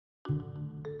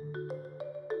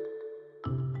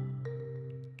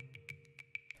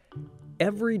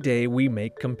Every day we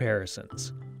make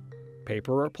comparisons.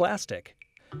 Paper or plastic?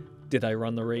 Did I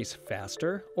run the race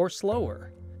faster or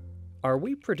slower? Are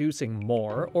we producing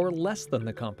more or less than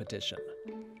the competition?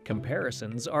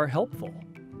 Comparisons are helpful,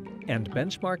 and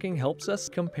benchmarking helps us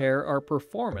compare our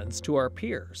performance to our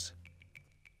peers.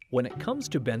 When it comes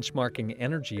to benchmarking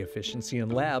energy efficiency in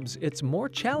labs, it's more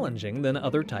challenging than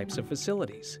other types of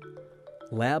facilities.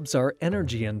 Labs are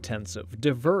energy-intensive,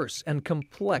 diverse, and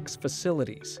complex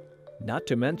facilities. Not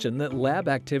to mention that lab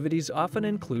activities often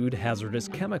include hazardous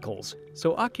chemicals,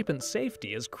 so occupant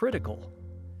safety is critical.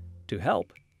 To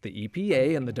help, the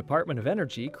EPA and the Department of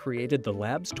Energy created the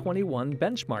Labs 21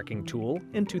 benchmarking tool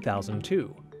in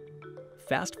 2002.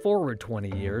 Fast forward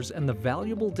 20 years and the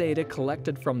valuable data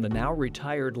collected from the now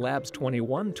retired Labs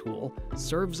 21 tool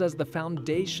serves as the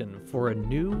foundation for a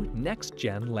new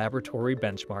next-gen laboratory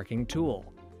benchmarking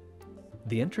tool.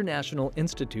 The International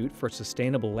Institute for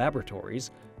Sustainable Laboratories,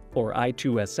 or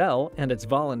I2SL, and its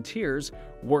volunteers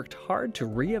worked hard to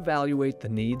reevaluate the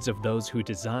needs of those who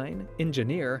design,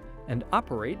 engineer, and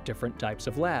operate different types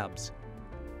of labs.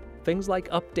 Things like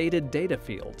updated data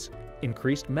fields,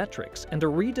 increased metrics, and a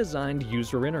redesigned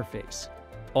user interface,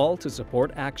 all to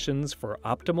support actions for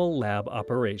optimal lab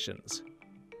operations.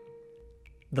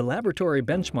 The Laboratory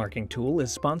Benchmarking Tool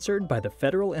is sponsored by the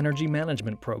Federal Energy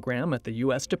Management Program at the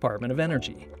U.S. Department of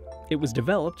Energy. It was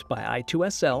developed by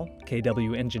I2SL,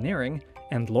 KW Engineering,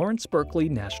 and Lawrence Berkeley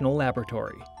National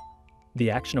Laboratory.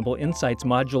 The Actionable Insights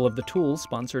module of the tool,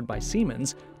 sponsored by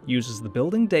Siemens, uses the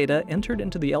building data entered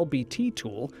into the LBT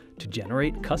tool to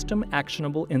generate custom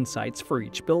actionable insights for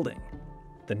each building.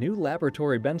 The new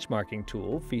Laboratory Benchmarking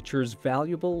Tool features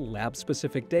valuable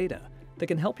lab-specific data that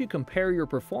can help you compare your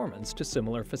performance to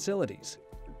similar facilities.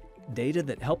 Data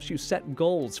that helps you set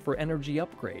goals for energy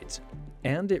upgrades,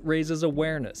 and it raises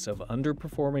awareness of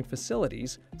underperforming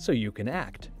facilities so you can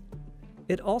act.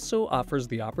 It also offers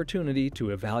the opportunity to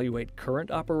evaluate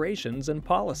current operations and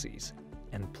policies,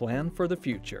 and plan for the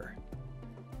future.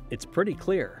 It's pretty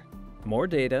clear. More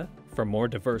data from more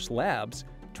diverse labs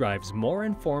drives more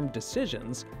informed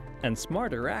decisions and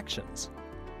smarter actions.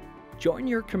 Join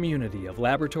your community of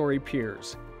laboratory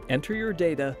peers, enter your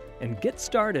data, and get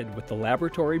started with the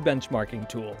Laboratory Benchmarking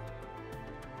Tool.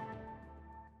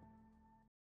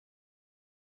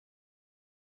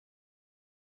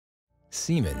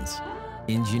 Siemens,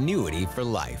 ingenuity for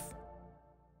life.